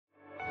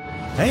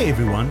Hey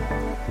everyone,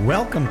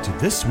 welcome to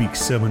this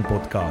week's sermon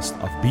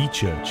podcast of B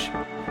Church.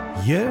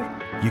 Here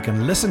you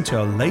can listen to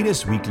our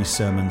latest weekly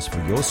sermons for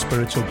your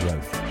spiritual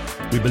growth.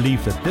 We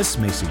believe that this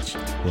message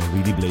will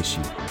really bless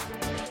you.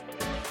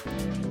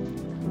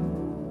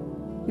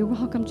 You're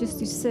welcome just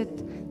to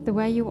sit the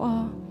way you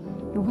are.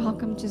 You're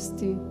welcome just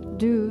to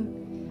do.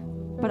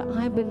 But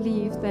I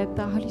believe that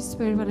the Holy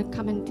Spirit will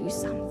come and do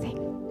something.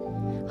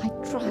 I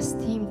trust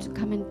Him to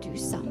come and do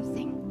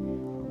something.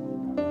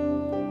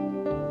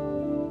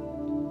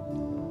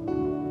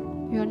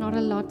 You're not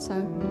a lot, so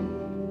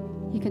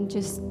you can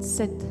just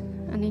sit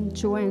and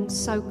enjoy and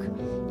soak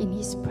in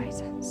His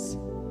presence.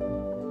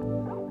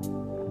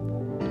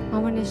 I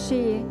want to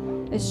share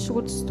a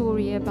short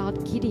story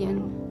about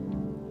Gideon.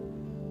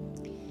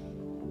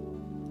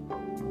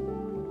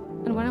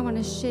 And what I want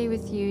to share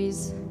with you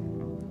is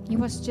he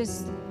was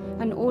just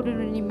an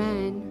ordinary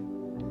man,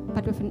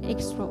 but with an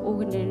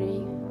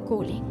extraordinary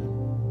calling.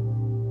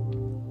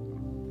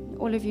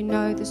 All of you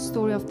know the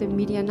story of the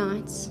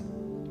Midianites.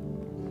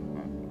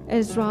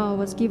 Israel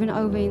was given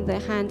over in their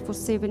hand for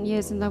 7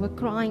 years, and they were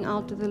crying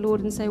out to the Lord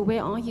and say,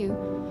 "Where are you?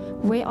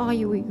 Where are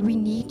you? We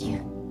need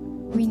you.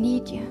 We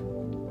need you."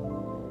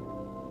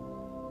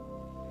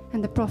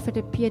 And the prophet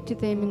appeared to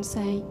them and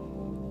say,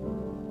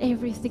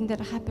 "Everything that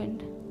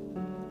happened,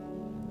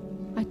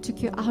 I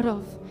took you out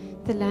of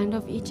the land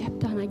of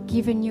Egypt and I've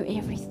given you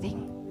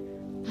everything.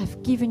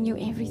 I've given you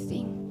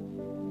everything.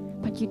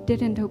 But you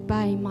didn't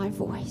obey my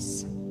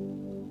voice.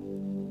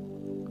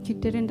 You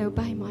didn't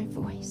obey my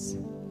voice."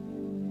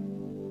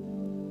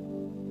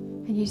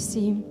 And you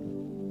see,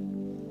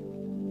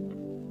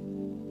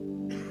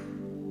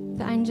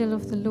 the angel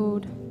of the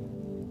Lord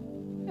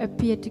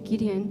appeared to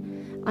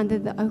Gideon under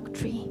the oak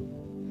tree.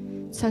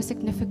 So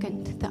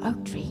significant, the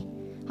oak tree.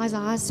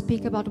 Isaiah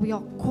speaks about we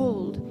are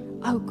called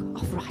oak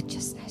of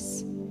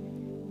righteousness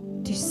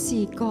to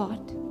see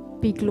God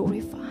be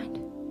glorified.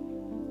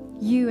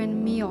 You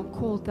and me are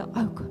called the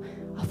oak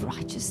of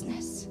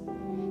righteousness.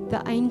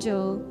 The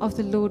angel of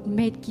the Lord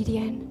met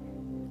Gideon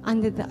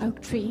under the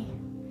oak tree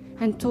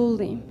and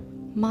told him,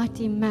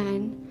 "Mighty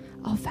man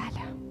of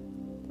valor."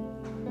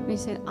 And he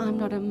said, "I'm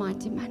not a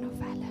mighty man of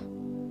valor.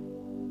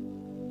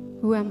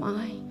 Who am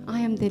I?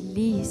 I am the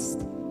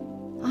least.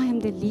 I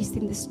am the least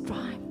in this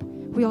tribe.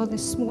 We are the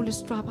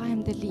smallest tribe. I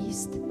am the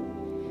least."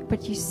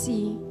 But you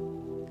see,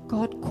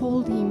 God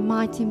called him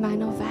mighty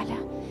man of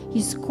valor.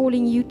 He's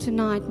calling you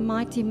tonight,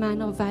 mighty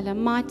man of valor,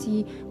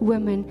 mighty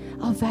woman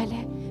of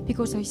valor,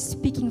 because He's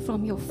speaking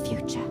from your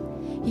future.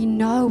 He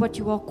knows what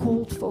you are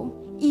called for,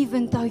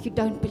 even though you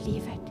don't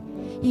believe it.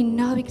 He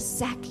knows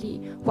exactly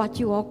what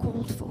you are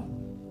called for.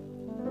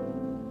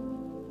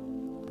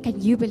 Can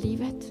you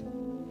believe it?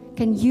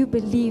 Can you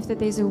believe that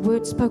there's a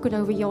word spoken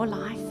over your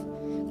life?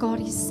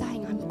 God is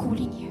saying, "I'm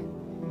calling you."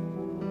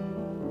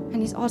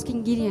 And He's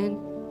asking Gideon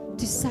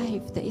to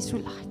save the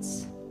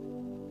Israelites.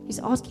 He's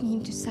asking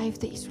him to save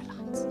the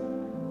Israelites.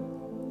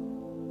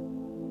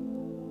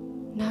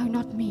 No,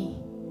 not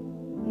me.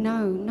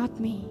 No, not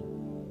me.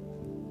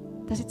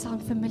 Does it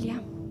sound familiar?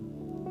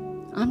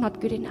 I'm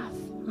not good enough.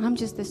 I'm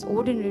just this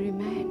ordinary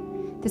man,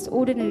 this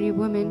ordinary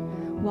woman.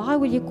 Why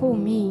will you call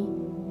me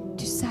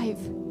to save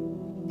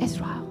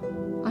Israel?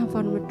 I'm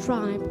from a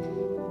tribe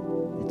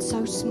that's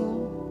so small.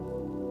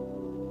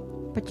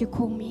 But you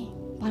call me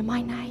by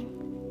my name.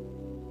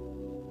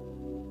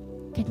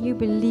 Can you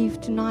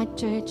believe tonight,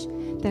 church,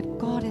 that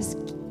God has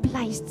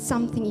placed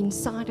something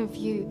inside of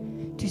you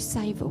to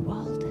save a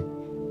world,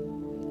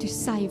 to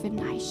save a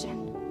nation?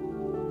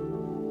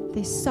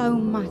 There's so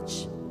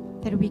much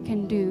that we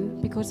can do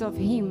because of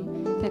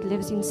Him that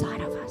lives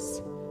inside of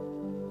us.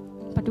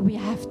 But we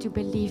have to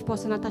believe.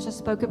 Pastor Natasha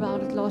spoke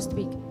about it last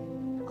week.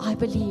 I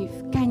believe.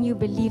 Can you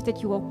believe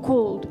that you are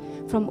called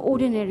from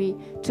ordinary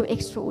to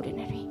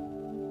extraordinary?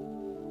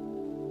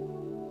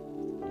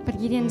 But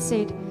Gideon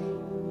said,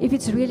 if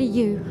it's really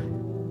you,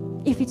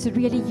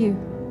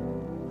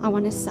 I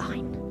want a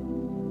sign.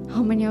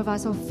 How many of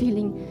us are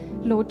feeling,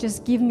 "Lord,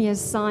 just give me a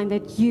sign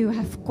that you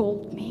have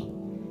called me"?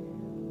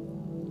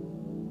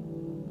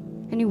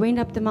 And he went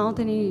up the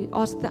mountain and he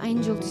asked the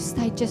angel to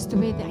stay just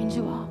where the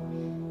angel are.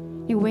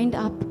 He went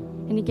up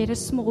and he got a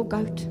small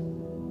goat,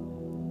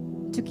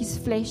 took his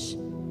flesh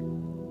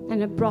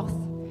and a broth,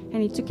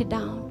 and he took it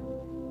down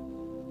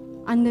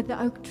under the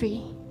oak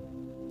tree.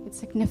 It's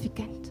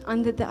significant.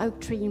 Under the oak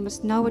tree, you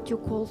must know what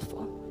you're called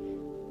for.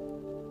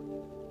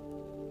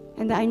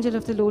 And the angel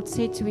of the Lord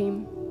said to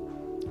him,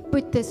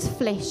 "Put this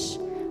flesh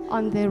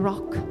on the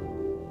rock.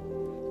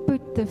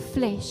 Put the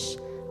flesh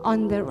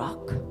on the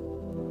rock."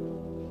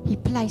 He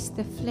placed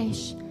the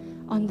flesh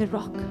on the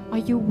rock.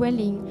 Are you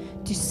willing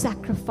to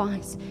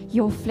sacrifice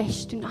your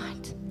flesh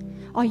tonight?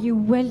 Are you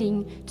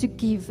willing to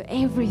give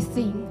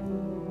everything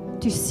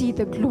to see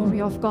the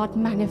glory of God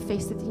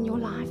manifested in your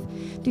life?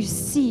 To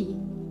see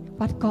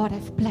what God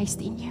has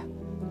placed in you?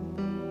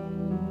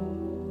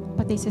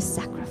 But there's a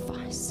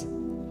sacrifice.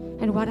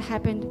 And what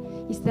happened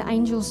is the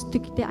angel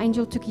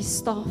took his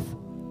staff.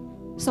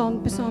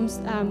 Psalms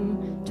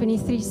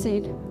 23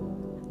 said,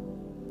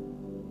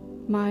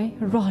 "My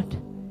rod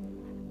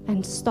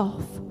and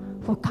staff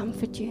will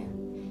comfort you.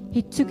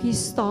 He took his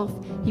staff,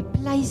 he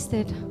placed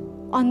it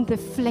on the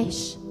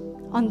flesh,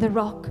 on the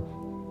rock,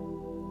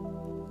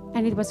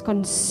 and it was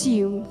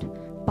consumed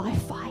by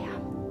fire.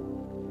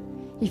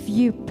 If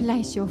you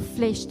place your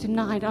flesh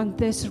tonight on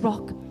this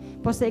rock,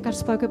 Pastor Eckhart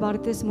spoke about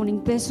it this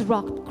morning, this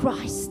rock,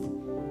 Christ,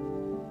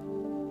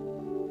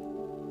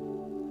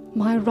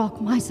 my rock,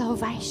 my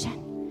salvation.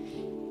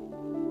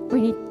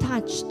 When he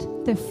touched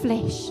the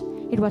flesh,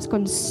 it was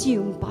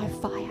consumed by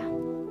fire.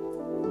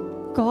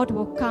 God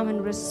will come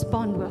and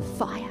respond with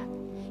fire.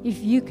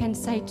 If you can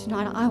say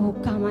tonight, I will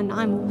come and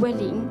I'm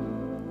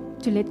willing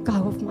to let go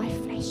of my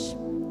flesh.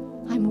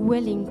 I'm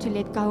willing to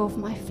let go of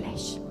my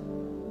flesh.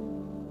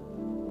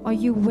 Are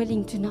you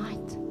willing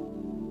tonight,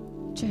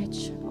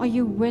 church? Are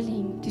you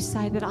willing to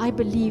say that I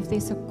believe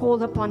there's a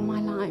call upon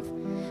my life,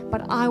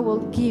 but I will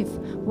give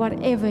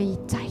whatever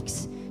it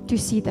takes to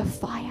see the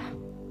fire?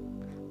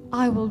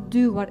 I will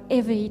do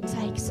whatever it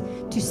takes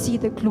to see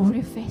the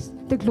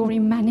glory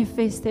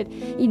manifested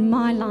in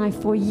my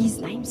life for His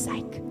name's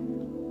sake.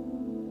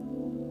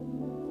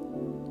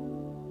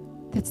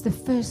 That's the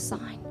first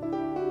sign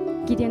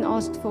Gideon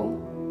asked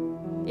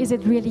for. Is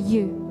it really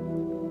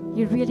you?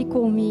 You really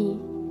call me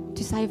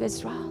to save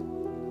Israel?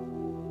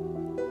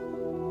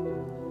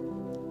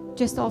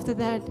 Just after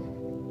that,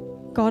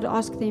 God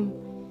asked him,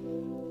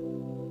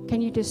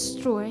 can you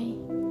destroy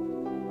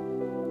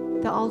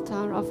the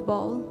altar of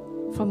Baal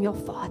from your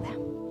father?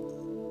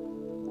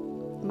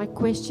 My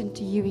question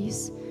to you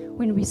is,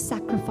 when we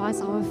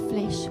sacrifice our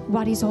flesh,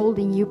 what is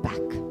holding you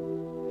back?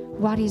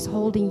 What is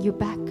holding you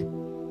back?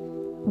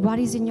 What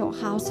is in your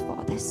house,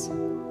 fathers,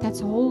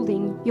 that's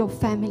holding your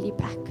family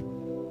back?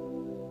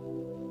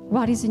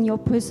 What is in your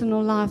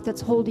personal life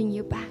that's holding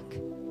you back?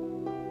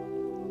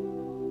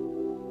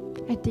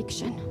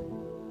 Addiction,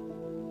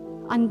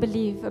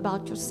 unbelief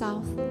about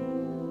yourself.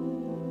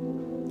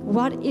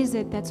 What is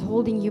it that's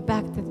holding you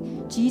back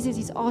that Jesus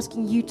is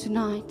asking you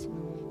tonight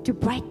to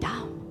break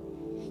down?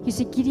 You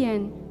see,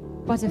 Gideon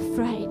was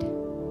afraid,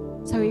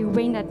 so he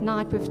went at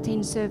night with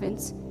 10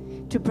 servants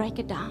to break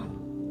it down.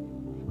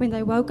 When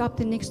they woke up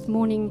the next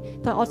morning,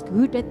 they asked,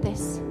 who did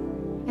this?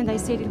 And they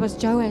said it was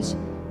Joash's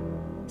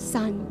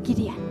son,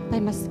 Gideon. They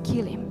must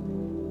kill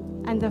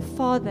him. And the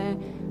father,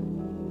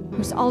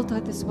 whose altar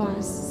this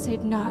was,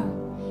 said,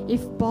 no,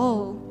 if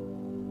Baal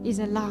is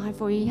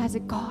alive or he has a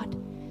God,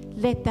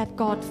 let that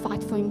God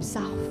fight for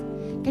himself.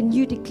 Can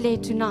you declare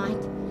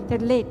tonight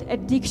that let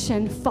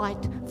addiction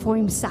fight for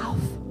himself?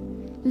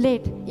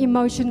 Let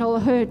emotional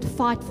hurt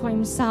fight for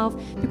himself,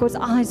 because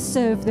I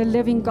serve the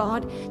living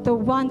God, the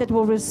one that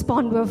will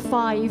respond with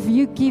fire. If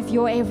you give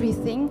your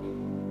everything,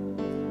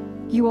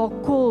 you are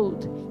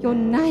called. Your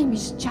name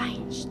is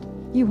changed.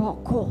 You are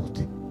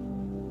called.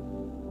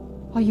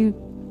 Are you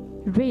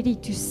ready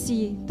to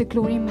see the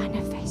glory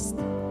manifest?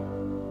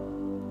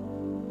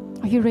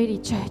 Are you ready,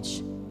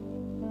 church?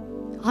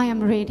 I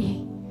am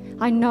ready.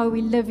 I know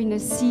we live in a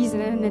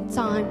season and a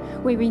time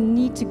where we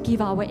need to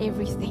give our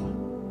everything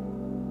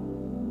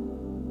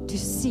to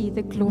see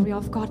the glory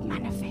of God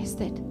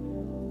manifested.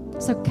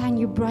 So can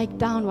you break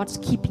down what's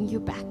keeping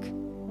you back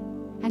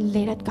and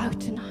let it go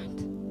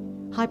tonight?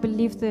 I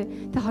believe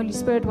the Holy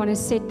Spirit wants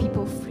to set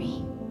people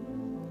free.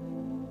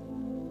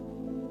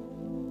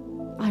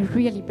 I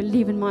really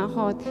believe in my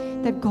heart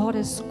that God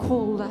has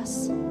called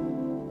us,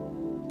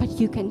 but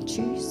you can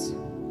choose.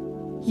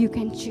 You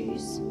can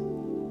choose.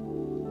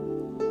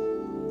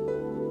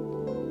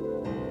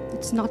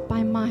 It's not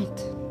by might,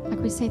 like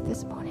we said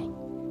this morning,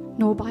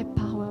 nor by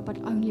power, but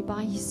only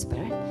by His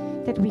Spirit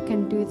that we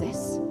can do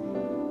this.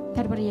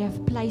 That what He has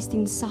placed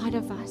inside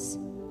of us,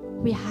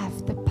 we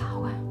have the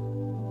power.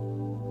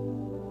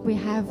 We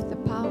have the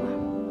power.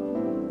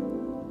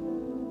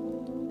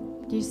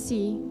 You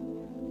see,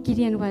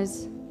 Gideon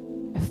was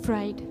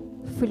afraid,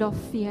 full of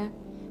fear,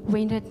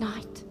 went at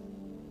night.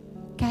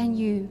 Can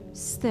you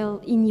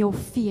still, in your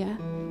fear,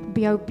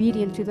 be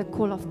obedient to the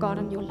call of God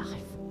on your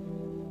life?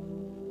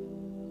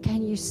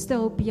 Can you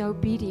still be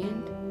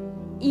obedient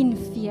in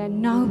fear,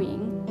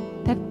 knowing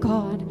that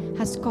God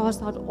has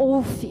cast out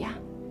all fear?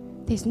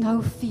 There's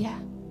no fear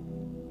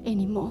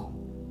anymore.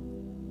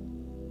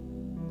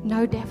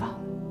 No devil.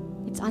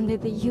 It's under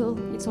the heel.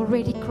 It's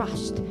already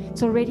crushed.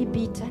 It's already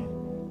beaten.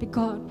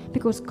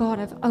 Because God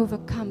has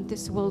overcome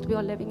this world we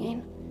are living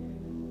in.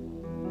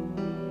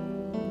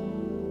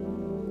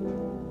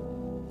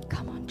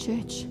 Come on,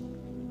 church.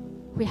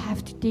 We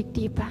have to dig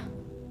deeper.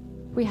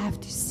 We have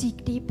to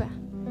seek deeper.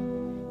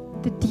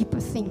 The deeper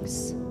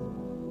things.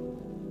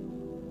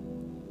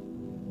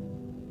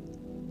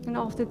 And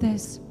after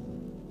this,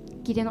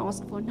 Gideon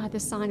asked for another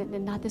sign and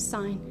another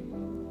sign.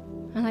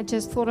 And I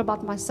just thought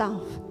about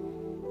myself.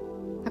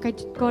 Okay,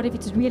 God, if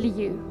it's really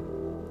you,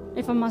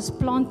 if I must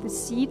plant the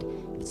seed,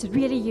 if it's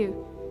really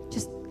you,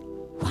 just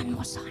one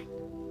more sign.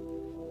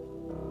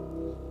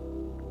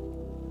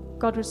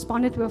 God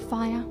responded with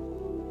fire.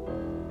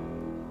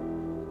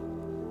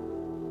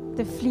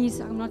 The fleece,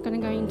 I'm not going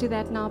to go into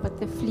that now, but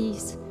the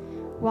fleece,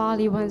 while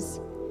he was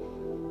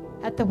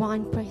at the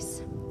wine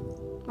press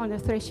on the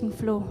threshing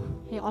floor,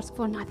 he asked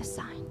for another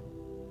sign.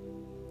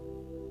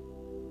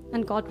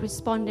 And God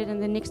responded,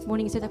 and the next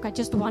morning he said, okay,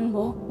 just one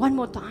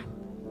more time.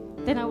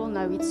 Then I will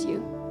know it's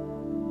you.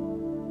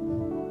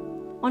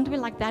 Aren't we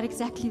like that,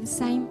 exactly the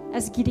same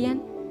as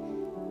Gideon?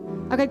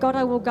 Okay, God,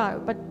 I will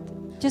go, but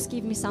just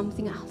give me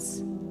something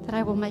else that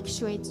I will make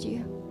sure it's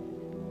you.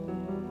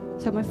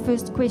 So my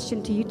first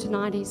question to you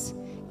tonight is,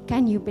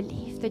 can you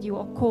believe that you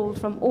are called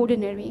from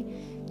ordinary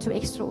to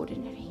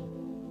extraordinary?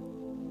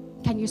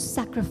 Can you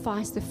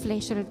sacrifice the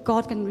flesh so that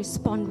God can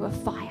respond with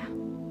fire?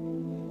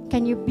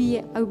 Can you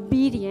be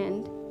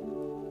obedient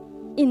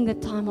in the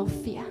time of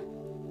fear,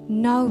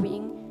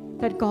 knowing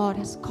that God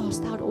has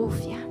cast out all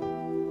fear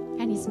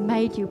and He's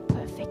made you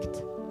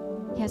perfect?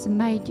 He has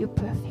made you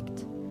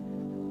perfect.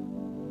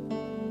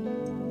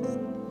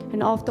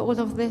 And after all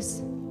of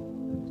this,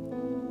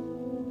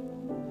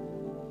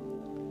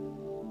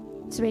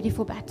 it's ready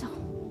for battle.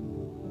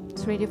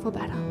 It's ready for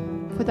battle.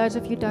 For those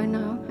of you who don't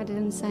know, I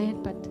didn't say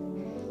it, but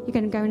you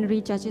can go and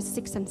read Judges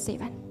 6 and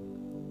 7.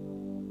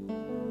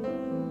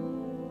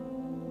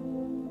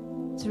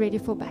 It's ready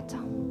for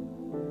battle.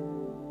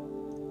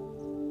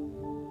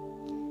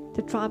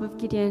 The tribe of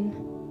Gideon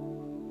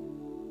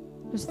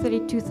was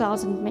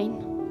 32,000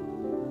 men.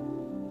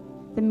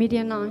 The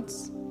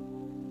Midianites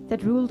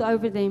that ruled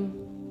over them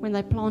when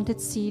they planted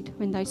seed,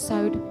 when they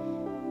sowed,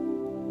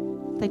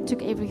 they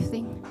took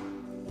everything.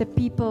 The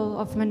people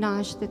of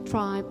Manasseh, the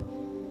tribe,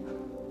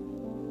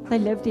 they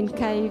lived in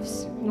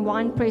caves, in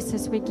wine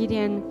presses where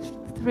Gideon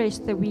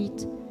threshed the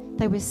wheat.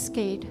 They were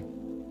scared.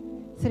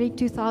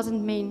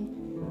 32,000 men.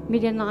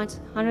 Midianites,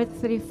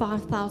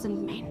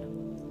 135,000 men.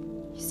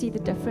 You see the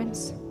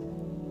difference?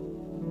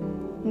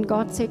 And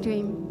God said to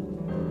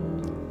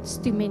him, it's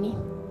too many.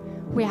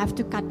 We have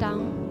to cut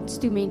down. It's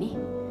too many.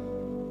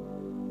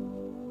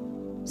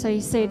 So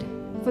he said,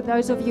 for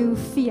those of you who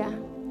fear,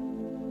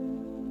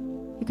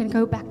 you can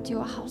go back to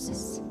your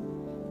houses.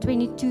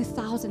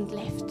 22,000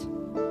 left.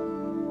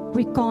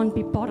 We can't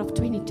be part of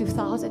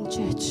 22,000,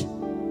 church.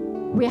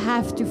 We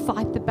have to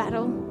fight the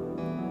battle.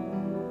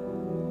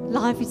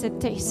 Life is a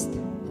test.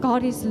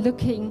 God is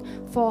looking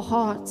for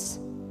hearts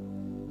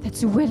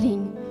that's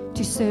willing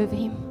to serve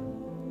Him.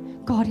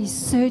 God is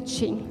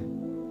searching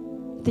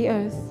the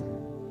earth.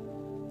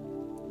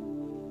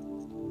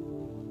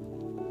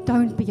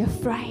 Don't be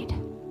afraid.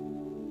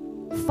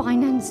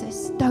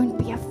 Finances, don't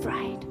be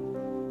afraid.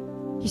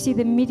 You see,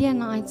 the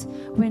Midianites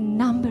were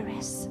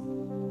numberless,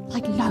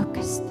 like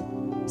locusts,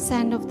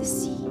 sand of the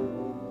sea,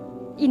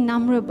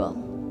 innumerable.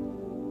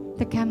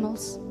 The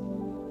camels,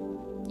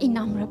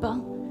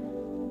 innumerable.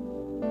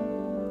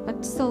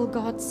 But still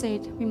God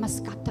said, we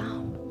must cut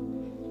down.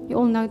 You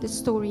all know the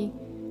story.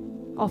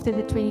 After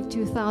the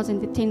 22,000,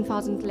 the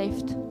 10,000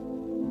 left.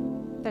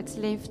 That's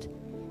left.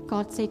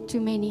 God said, too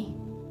many.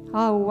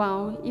 Oh,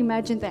 wow.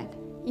 Imagine that.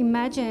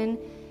 Imagine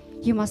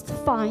you must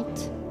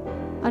fight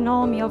an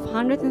army of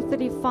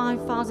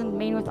 135,000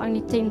 men with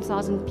only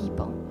 10,000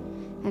 people.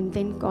 And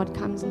then God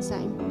comes and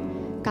says,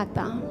 cut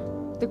down.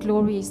 The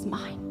glory is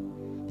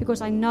mine.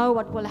 Because I know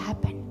what will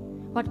happen.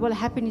 What will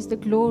happen is the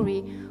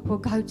glory will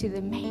go to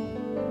the men.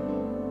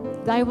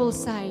 They will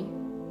say,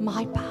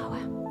 my power.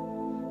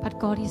 But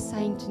God is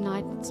saying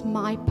tonight, it's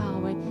my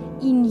power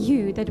in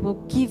you that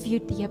will give you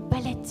the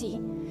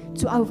ability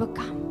to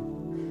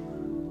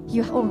overcome.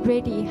 You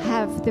already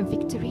have the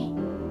victory.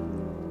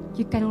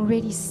 You can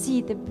already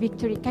see the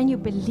victory. Can you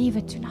believe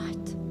it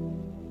tonight?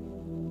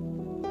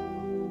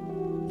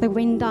 They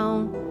went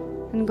down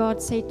and God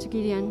said to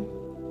Gideon,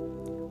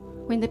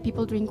 when the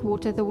people drink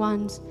water, the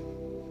ones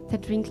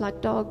that drink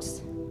like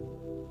dogs,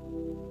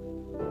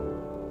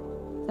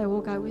 they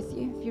will go with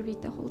you. If you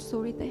read the whole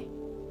story there.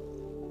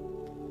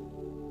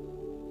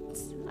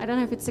 I don't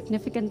know if it's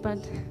significant, but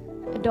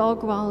a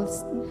dog,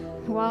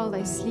 while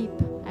they sleep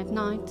at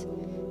night,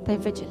 they're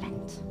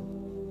vigilant.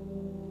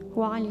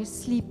 While you're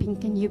sleeping,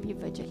 can you be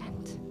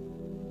vigilant?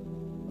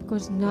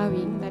 Because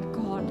knowing that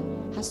God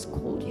has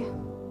called you.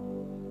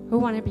 Who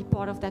want to be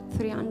part of that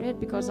 300?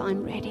 Because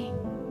I'm ready.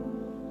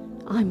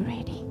 I'm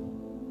ready.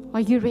 Are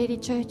you ready,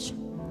 church?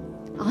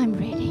 I'm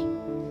ready.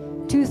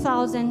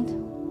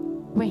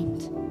 2,000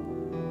 went.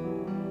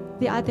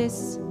 The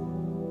others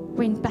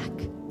went back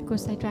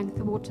because they drank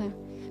the water.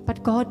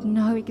 But God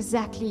knows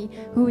exactly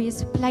who He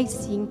is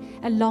placing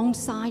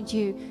alongside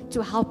you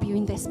to help you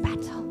in this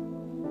battle.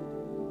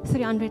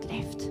 300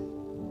 left.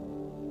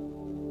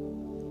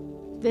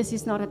 This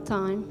is not a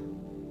time.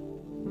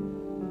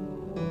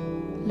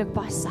 Look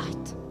by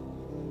sight.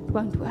 It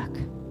won't work.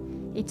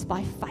 It's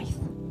by faith.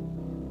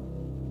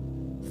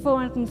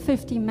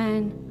 450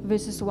 men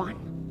versus 1.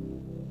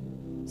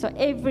 So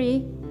every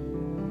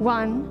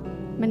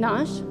one,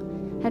 Manasseh,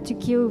 had to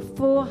kill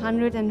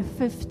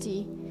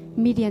 450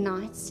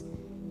 Midianites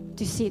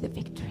to see the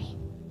victory.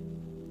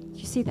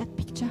 You see that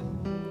picture?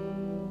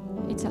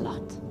 It's a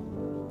lot.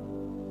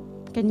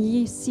 Can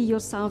you see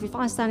yourself? If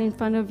I stand in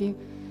front of you,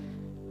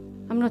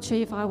 I'm not sure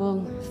if I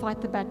will fight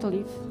the battle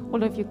if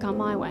all of you come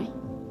my way.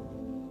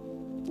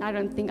 I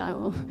don't think I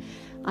will.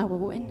 I will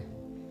win.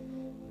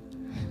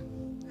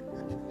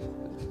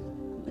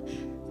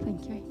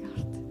 Thank you,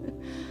 God.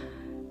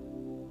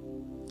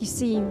 You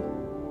see,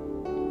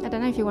 at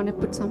don't know if you want to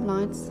put some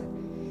lights,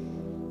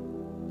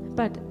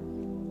 but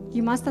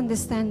you must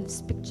understand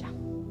this picture.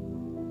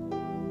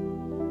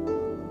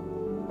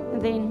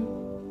 And then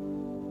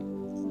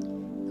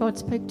God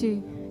spoke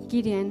to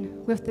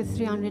Gideon with the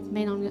 300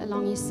 men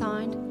along his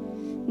side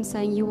and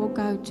saying, you will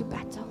go to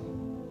battle.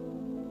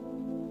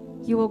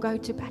 You will go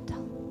to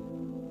battle.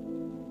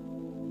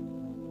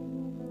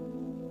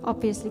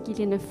 Obviously,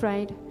 Gideon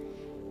afraid.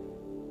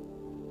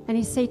 And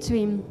he said to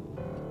him,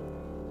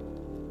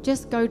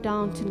 just go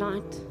down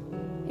tonight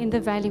in the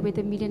valley where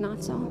the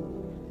Midianites are.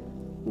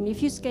 And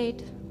if you're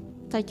scared,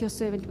 take your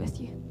servant with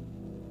you.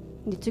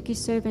 And he took his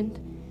servant.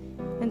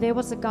 And there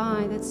was a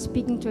guy that's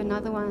speaking to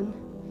another one,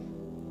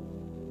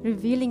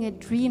 revealing a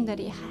dream that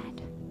he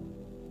had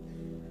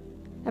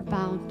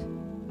about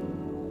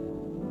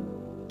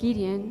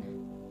Gideon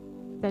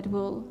that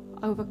will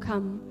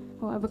overcome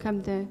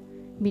the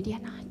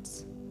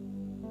Midianites.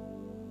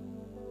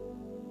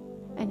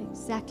 And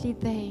exactly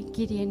there,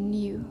 Gideon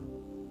knew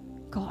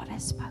God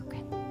has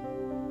spoken.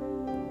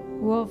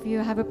 Who of you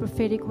have a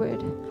prophetic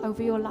word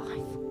over your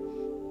life?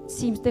 It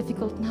seems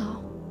difficult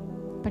now,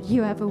 but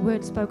you have a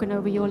word spoken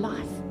over your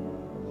life.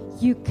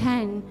 You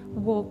can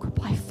walk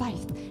by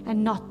faith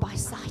and not by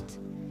sight.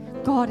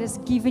 God has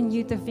given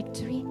you the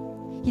victory.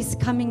 He's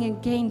coming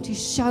again to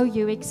show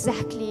you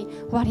exactly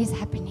what is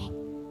happening.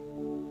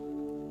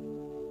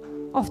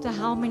 After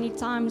how many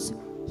times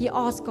he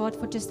asked God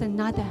for just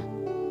another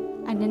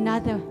and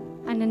another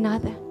and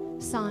another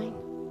sign.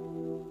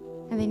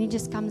 And then he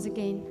just comes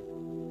again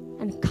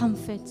and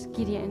comforts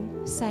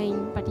Gideon,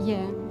 saying, but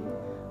here,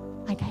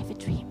 I gave a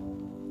dream.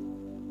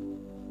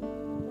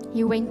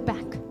 He went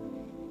back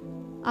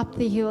up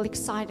the hill,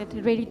 excited,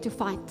 ready to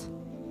fight.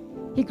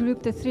 He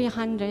grouped the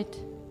 300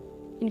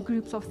 in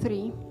groups of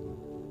 3.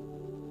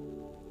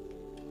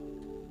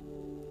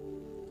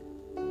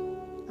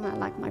 And I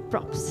like my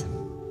props.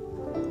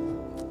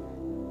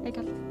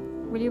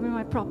 Will you be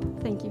my prop?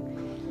 Thank you.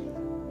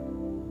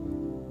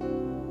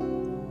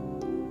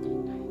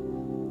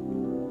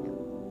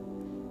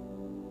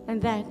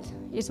 And that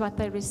is what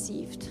they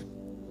received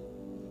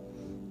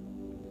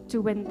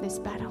to win this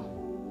battle.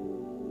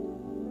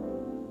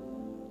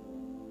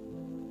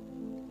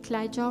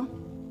 Clay jar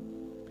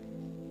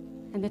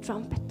and the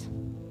trumpet.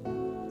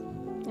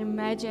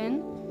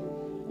 Imagine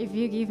if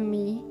you give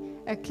me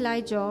a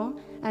clay jar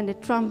and a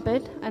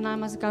trumpet, and I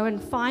must go and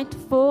fight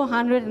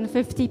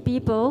 450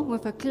 people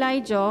with a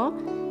clay jar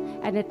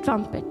and a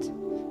trumpet.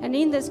 And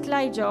in this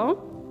clay jar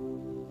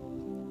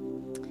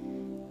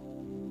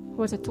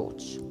was a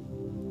torch.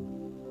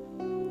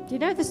 Do you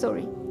know the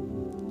story?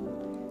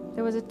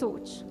 There was a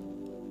torch.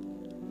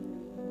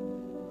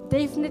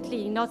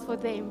 Definitely not for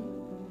them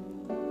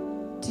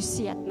to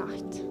see at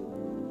night.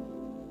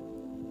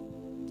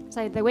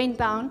 So they went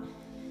down.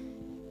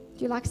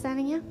 Do you like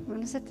standing here?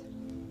 Want to sit?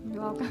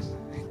 You're welcome.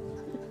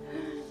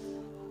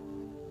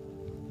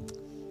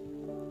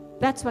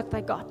 That's what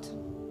they got.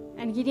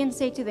 And Gideon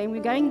said to them,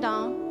 we're going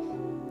down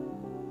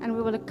and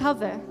we will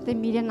cover the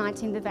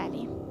Midianites in the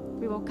valley.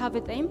 We will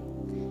cover them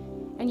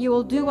and you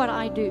will do what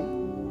I do.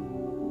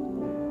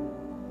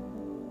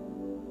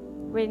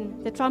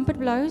 When the trumpet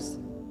blows,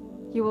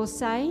 you will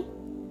say,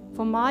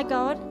 for my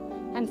God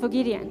and for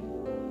Gideon.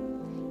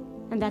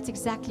 And that's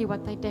exactly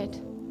what they did.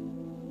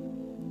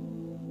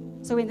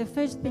 So when the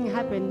first thing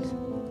happened,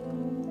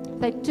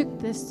 they took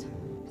this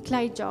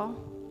clay jar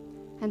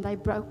and they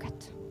broke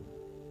it.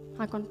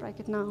 I can't break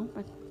it now,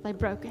 but they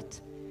broke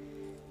it.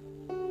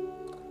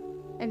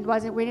 And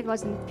when it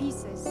was in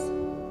pieces,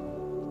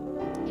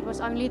 it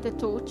was only the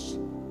torch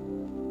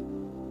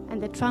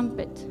and the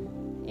trumpet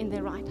in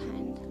their right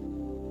hand.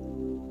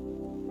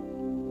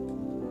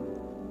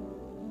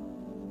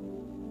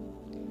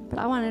 But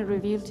I want to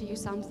reveal to you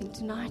something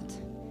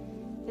tonight,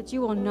 that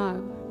you will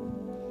know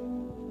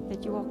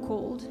that you are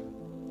called,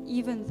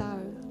 even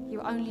though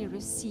you only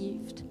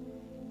received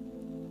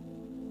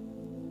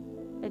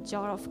a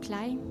jar of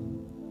clay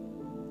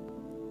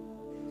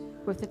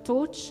with the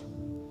torch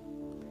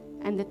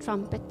and the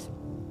trumpet.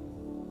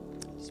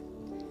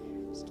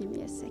 Just give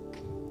me a sec.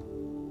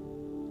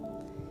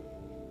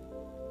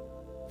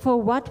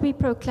 For what we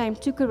proclaim,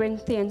 2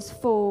 Corinthians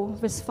 4,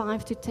 verse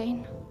 5 to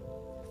 10.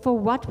 For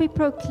what we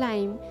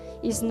proclaim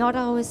is not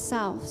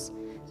ourselves,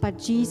 but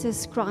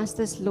Jesus Christ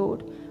as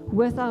Lord,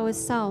 with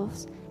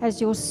ourselves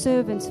as your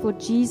servants for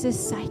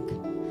Jesus' sake.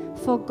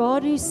 For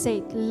God who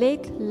said,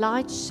 let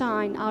light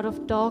shine out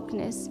of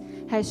darkness,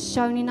 has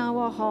shone in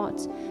our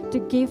hearts to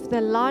give the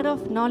light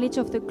of knowledge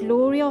of the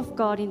glory of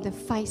God in the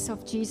face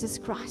of Jesus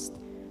Christ.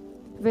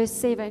 Verse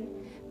 7,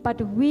 but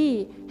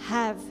we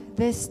have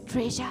this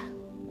treasure.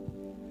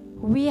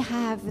 We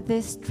have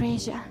this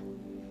treasure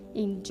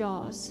in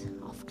jars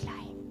of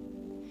clay,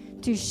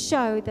 to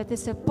show that the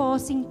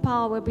surpassing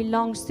power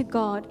belongs to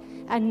God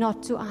and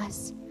not to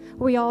us.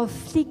 We are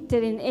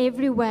afflicted in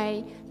every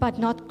way, but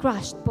not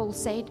crushed, Paul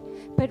said,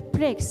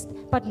 perplexed,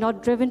 but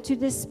not driven to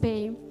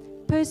despair,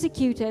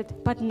 persecuted,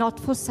 but not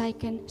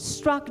forsaken,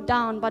 struck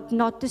down, but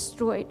not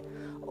destroyed,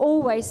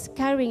 always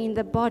carrying in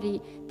the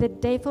body the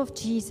death of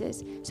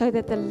Jesus, so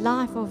that the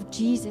life of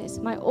Jesus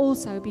might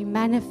also be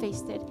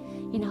manifested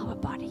in our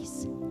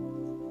bodies.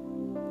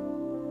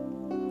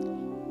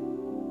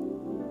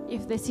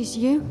 If this is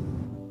you,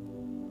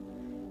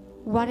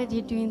 what did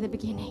He do in the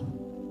beginning?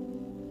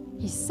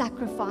 He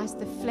sacrificed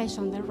the flesh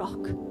on the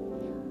rock.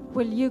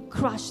 Will you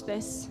crush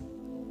this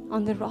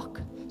on the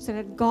rock so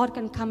that God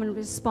can come and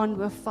respond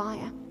with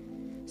fire?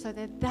 So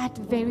that that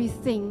very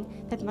thing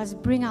that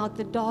must bring out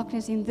the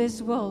darkness in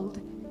this world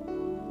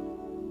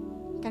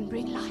can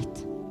bring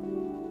light.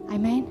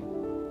 Amen.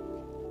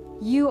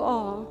 You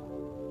are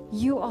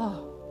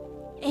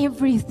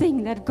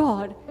everything that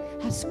God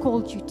has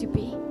called you to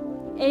be.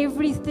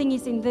 Everything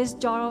is in this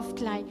jar of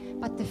clay,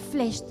 but the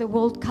flesh, the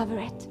world cover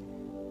it.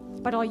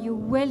 But are you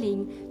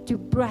willing to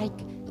break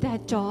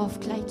that jar of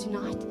clay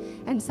tonight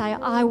and say,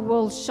 I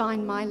will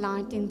shine my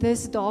light in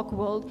this dark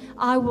world.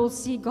 I will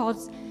see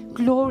God's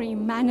glory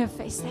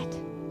manifested.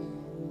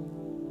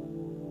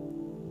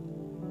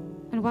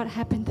 And what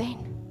happened then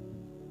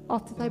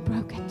after they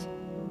broke it?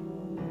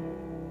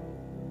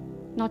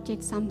 Not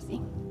yet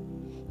something.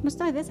 You must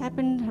know this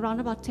happened around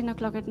about 10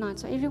 o'clock at night,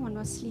 so everyone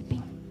was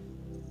sleeping.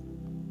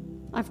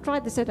 I've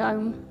tried this at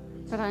home,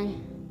 but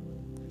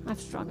I've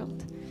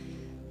struggled.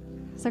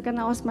 So can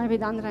I ask maybe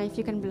Dandre if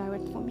you can blow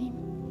it for me?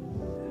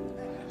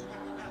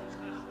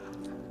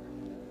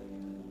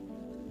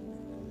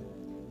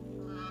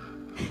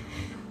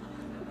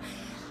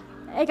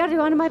 Ek gaan you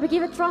want to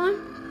give it a try?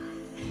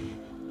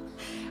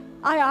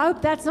 I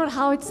hope that's not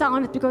how it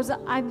sounded, because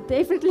I'm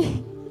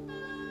definitely...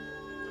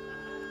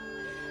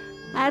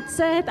 That's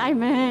it,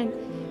 amen.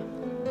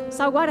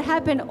 So what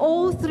happened?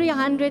 All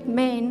 300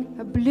 men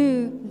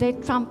blew their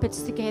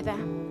trumpets together.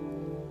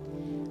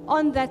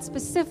 On that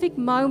specific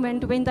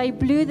moment, when they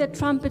blew the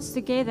trumpets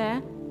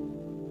together,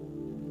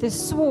 the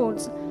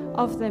swords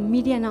of the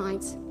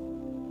Midianites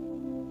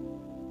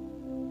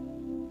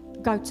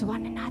go to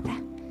one another,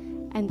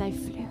 and they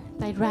flew.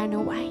 They ran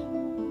away.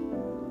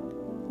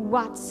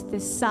 What's the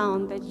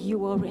sound that you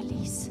will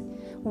release?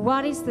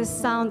 What is the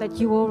sound that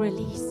you will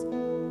release?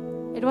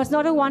 It was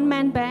not a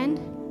one-man band.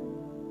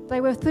 They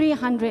were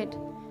 300.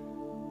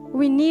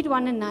 We need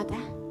one another.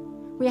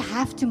 We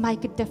have to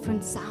make a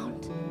different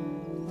sound.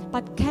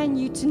 But can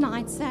you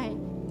tonight say,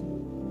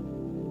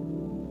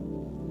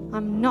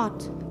 I'm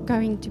not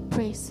going to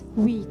press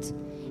wheat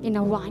in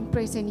a wine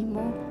press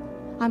anymore.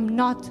 I'm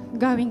not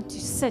going to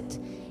sit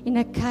in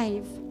a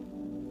cave,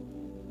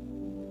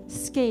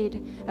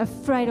 scared,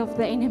 afraid of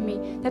the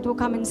enemy that will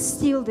come and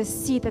steal the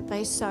seed that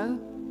they sow,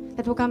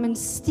 that will come and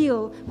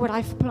steal what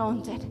I've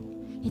planted.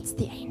 It's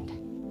the end.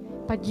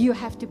 But you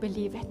have to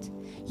believe it.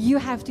 You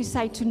have to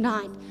say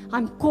tonight,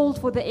 I'm called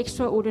for the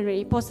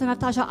extraordinary. Pastor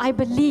Natasha, I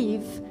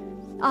believe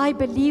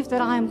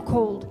that I am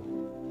called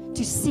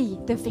to see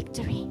the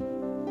victory.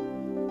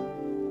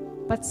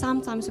 But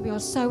sometimes we are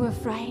so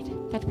afraid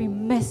that we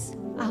miss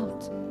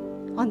out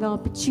on the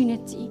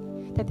opportunity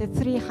that the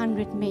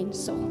 300 men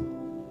saw.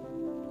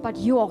 But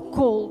you are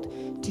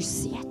called to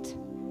see it.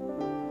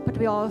 But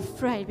we are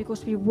afraid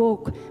because we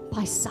walk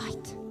by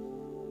sight.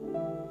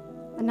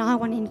 And I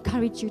want to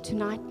encourage you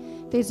tonight.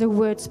 There's a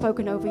word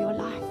spoken over your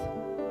life.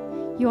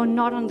 You are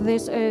not on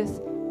this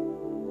earth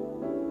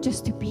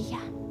just to be here.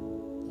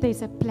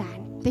 There's a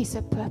plan. There's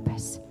a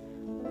purpose.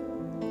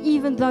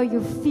 Even though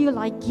you feel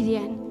like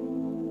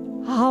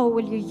Gideon, how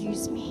will you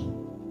use me?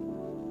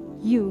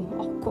 You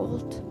are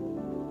called.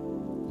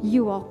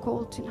 You are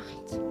called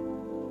tonight.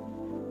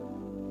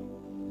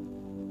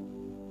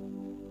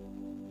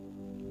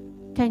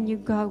 Can you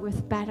go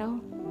with battle?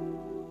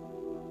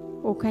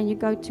 Or can you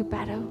go to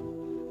battle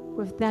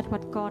with that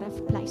what God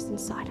has placed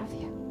inside of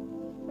you?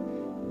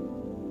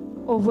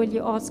 Or will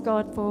you ask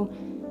God for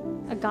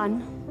a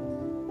gun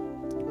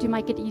to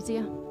make it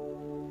easier?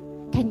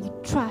 Can you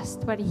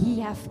trust what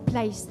He has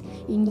placed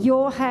in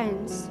your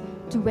hands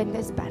to win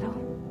this battle?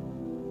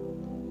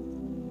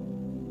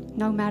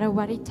 No matter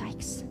what it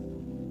takes.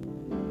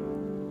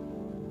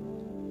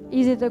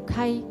 Is it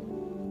okay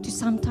to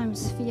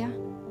sometimes fear?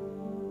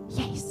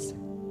 Yes.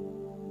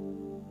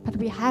 But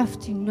we have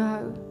to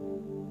know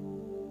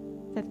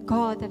that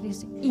God that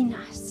is in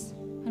us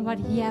and what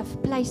He has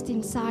placed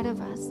inside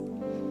of us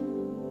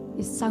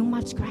is so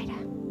much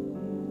greater.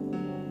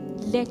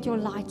 Let your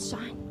light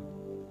shine.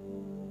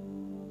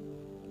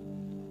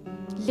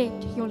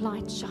 Let your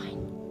light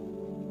shine.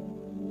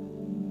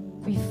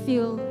 We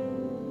feel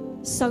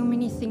so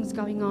many things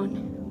going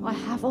on. I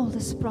have all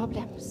these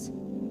problems.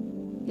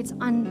 It's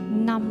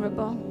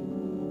unnumberable.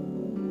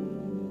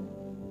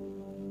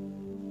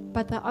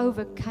 But they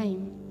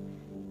overcame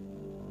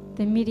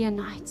the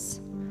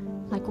Midianites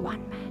like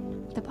one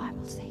man, the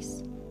Bible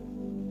says.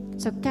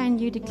 So can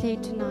you declare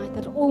tonight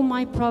that all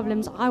my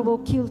problems I will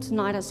kill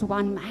tonight as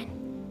one man?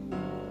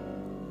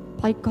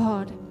 By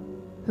God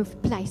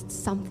who've placed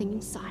something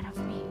inside of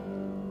me.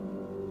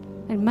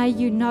 And may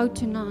you know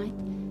tonight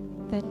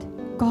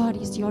that God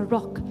is your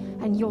rock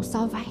and your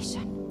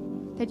salvation.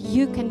 That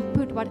you can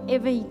put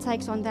whatever He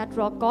takes on that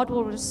rock, God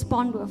will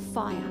respond with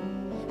fire,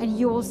 and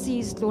you will see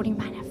His glory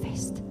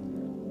manifest.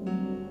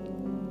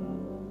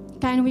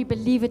 Can we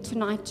believe it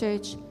tonight,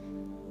 church?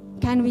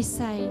 Can we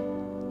say,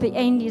 the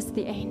end is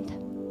the end?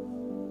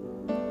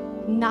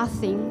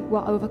 Nothing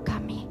will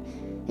overcome me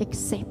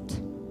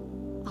except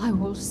I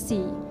will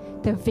see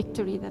the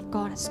victory that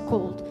God has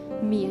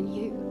called me and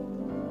you.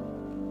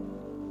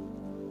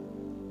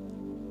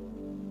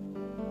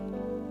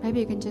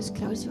 Maybe you can just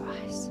close your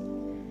eyes.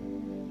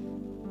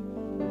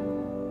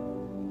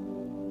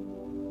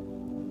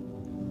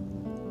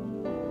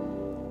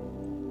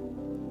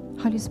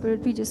 Holy Spirit,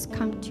 we just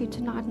come to you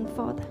tonight, and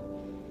Father,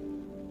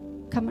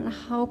 come and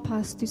help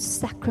us to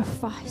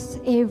sacrifice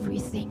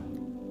everything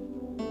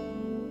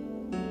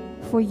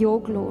for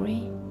your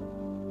glory.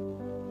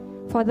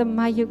 Father,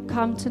 may you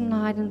come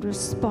tonight and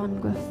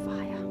respond with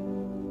fire.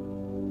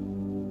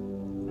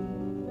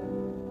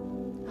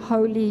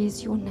 Holy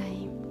is your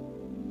name.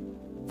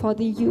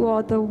 Father, you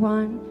are the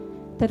one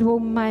that will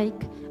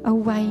make a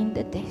way in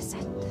the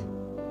desert.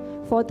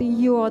 Father,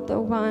 you are the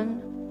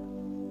one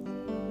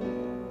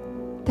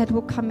that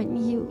will come and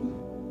heal.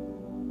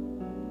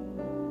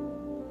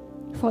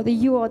 Father,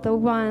 you are the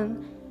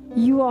one,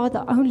 you are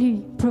the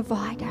only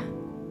provider.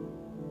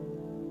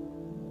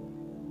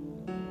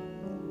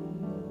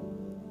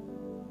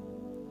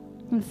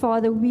 And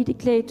Father, we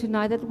declare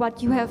tonight that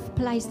what you have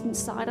placed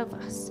inside of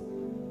us,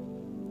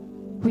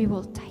 we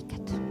will take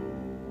it.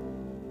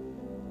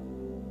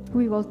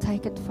 We will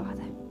take it,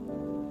 Father.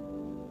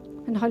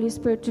 And Holy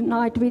Spirit,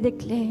 tonight we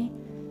declare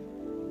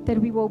that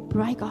we will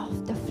break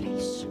off the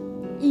flesh,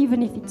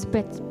 even if it's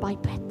bit by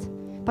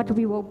bit, but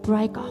we will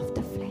break off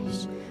the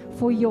flesh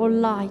for your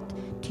light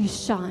to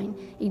shine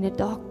in a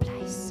dark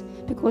place,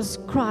 because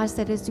Christ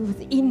that is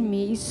within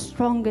me is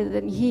stronger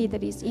than he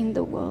that is in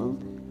the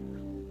world.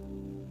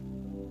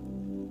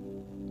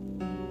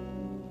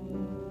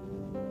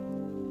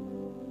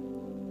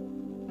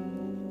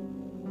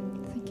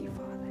 Thank you,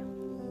 Father.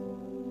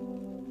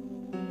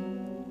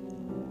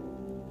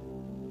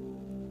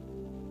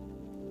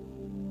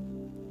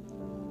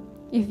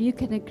 If you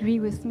can agree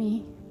with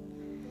me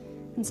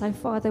and say,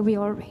 Father, we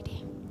are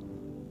ready.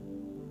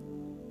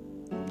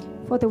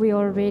 Father, we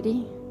are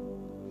ready.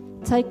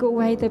 Take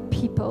away the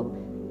people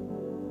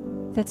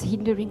that's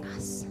hindering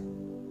us.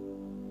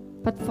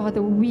 But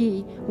Father,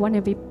 we want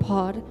to be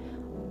part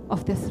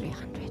of the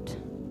 300.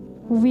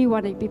 We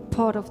want to be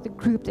part of the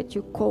group that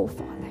you call,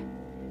 Father.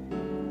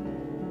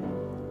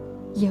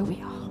 Here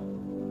we are.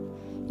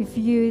 If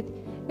you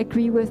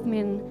agree with me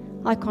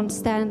and I can't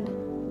stand,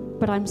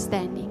 but I'm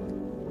standing.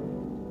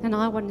 And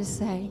I want to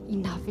say,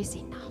 enough is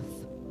enough.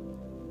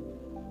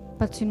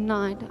 But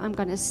tonight, I'm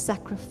going to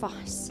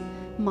sacrifice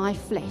my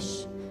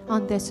flesh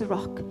on this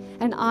rock.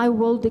 And I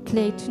will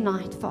declare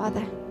tonight,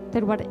 Father,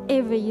 that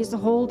whatever is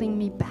holding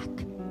me back,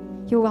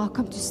 you're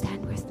welcome to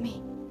stand with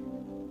me.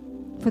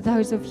 For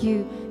those of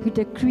you who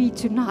decree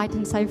tonight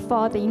and say,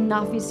 Father,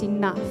 enough is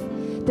enough.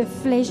 The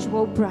flesh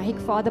will break,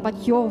 Father,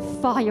 but your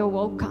fire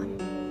will come.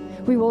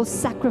 We will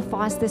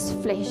sacrifice this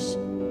flesh.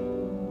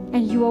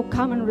 And you will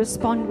come and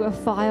respond with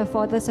fire,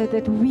 Father, so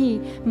that we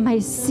may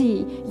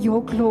see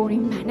your glory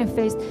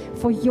manifest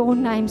for your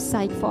name's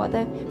sake,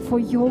 Father, for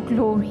your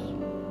glory.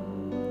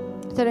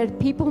 So that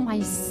people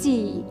may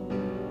see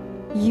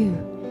you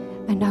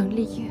and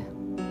only you.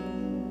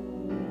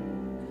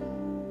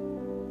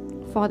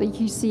 Father,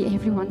 you see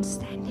everyone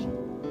standing.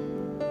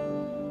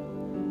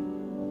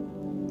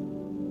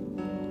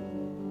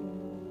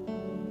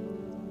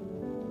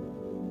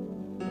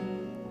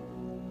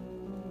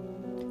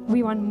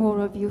 We want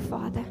more of you,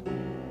 Father.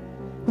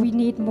 We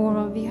need more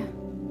of you.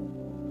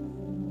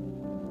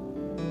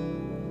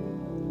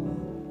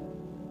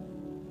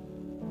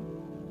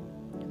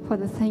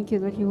 Father, thank you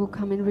that you will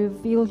come and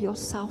reveal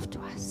yourself to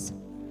us.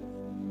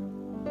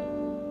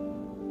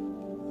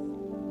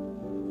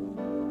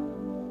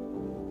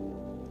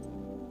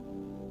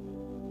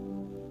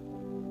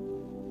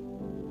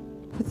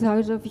 For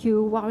those of you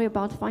who worry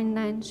about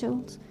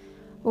financials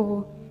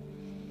or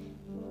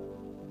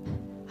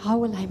how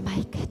will I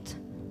make it?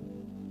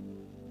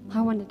 I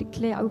want to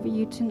declare over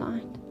you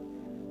tonight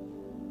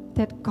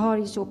that God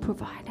is your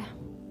provider.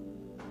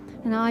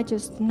 And I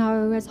just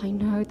know, as I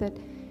know, that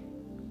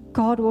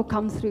God will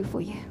come through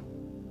for you.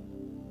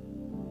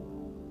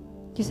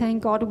 You're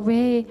saying, God,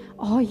 where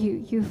are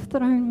you? You've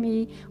thrown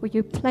me, or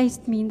you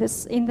placed me in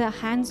the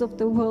hands of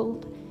the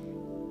world.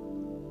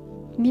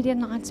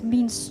 Midianites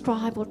mean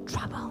strife or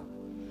trouble.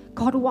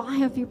 God, why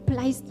have you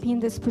placed me in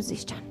this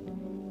position?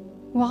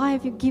 Why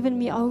have you given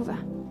me over?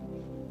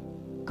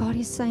 God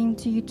is saying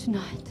to you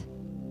tonight,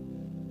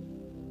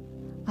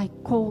 I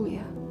call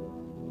you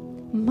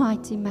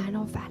mighty man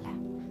of valor,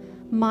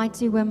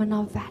 mighty women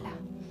of valor.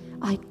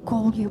 I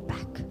call you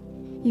back.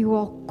 You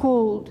are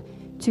called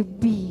to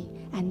be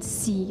and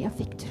see a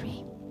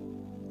victory.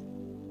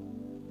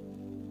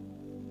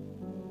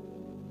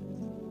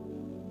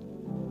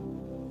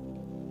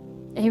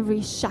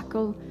 Every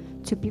shackle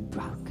to be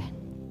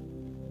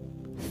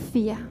broken.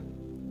 Fear,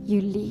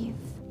 you leave.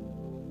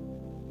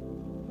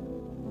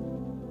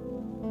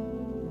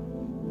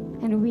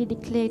 And we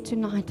declare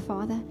tonight,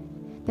 Father,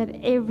 that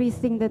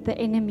everything that the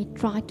enemy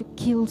tried to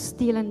kill,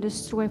 steal, and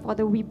destroy,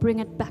 Father, we bring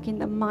it back in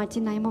the mighty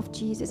name of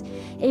Jesus.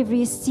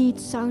 Every seed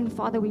sown,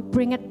 Father, we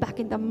bring it back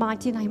in the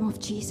mighty name of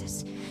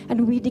Jesus.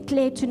 And we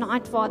declare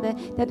tonight, Father,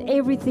 that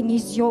everything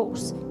is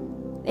yours.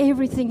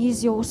 Everything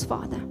is yours,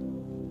 Father.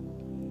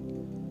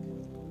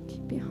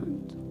 Keep your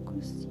hand.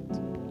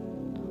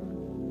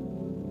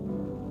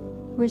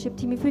 Worship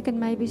team, if we can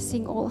maybe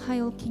sing All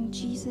Hail King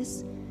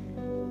Jesus.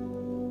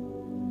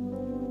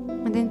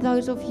 And then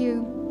those of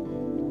you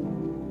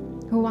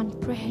who want to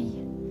pray,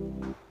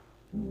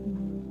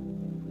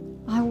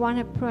 I want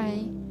to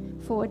pray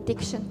for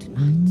addiction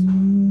tonight.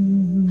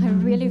 I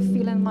really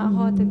feel in my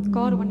heart that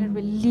God wants to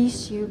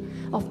release you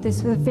of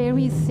this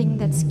very thing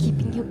that's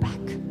keeping you back.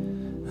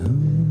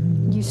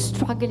 You're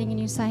struggling and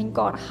you're saying,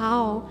 God,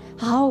 how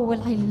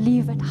will I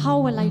leave it? How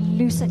will I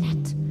loosen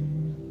it?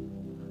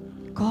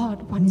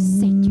 God wants to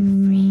set you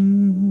free.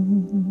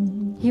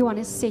 He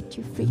wants to set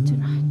you free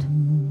tonight.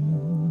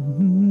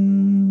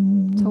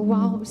 So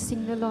while we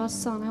sing the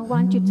last song, I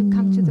want you to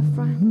come to the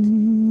front.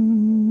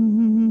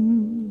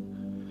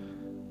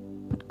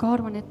 But God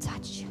wants to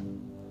touch you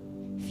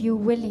if you're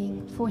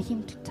willing for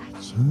Him to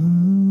touch you.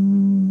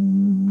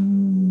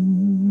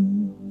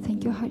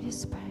 Thank you, Holy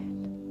Spirit.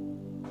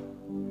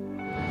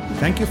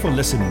 Thank you for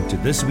listening to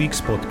this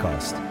week's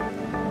podcast.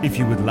 If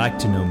you would like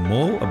to know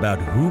more about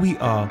who we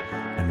are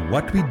and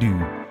what we do,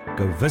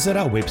 go visit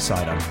our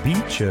website at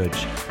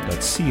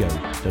bchurch.co.za.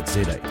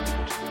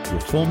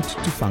 You're formed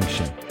to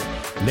function.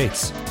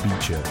 Let's be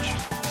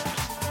church.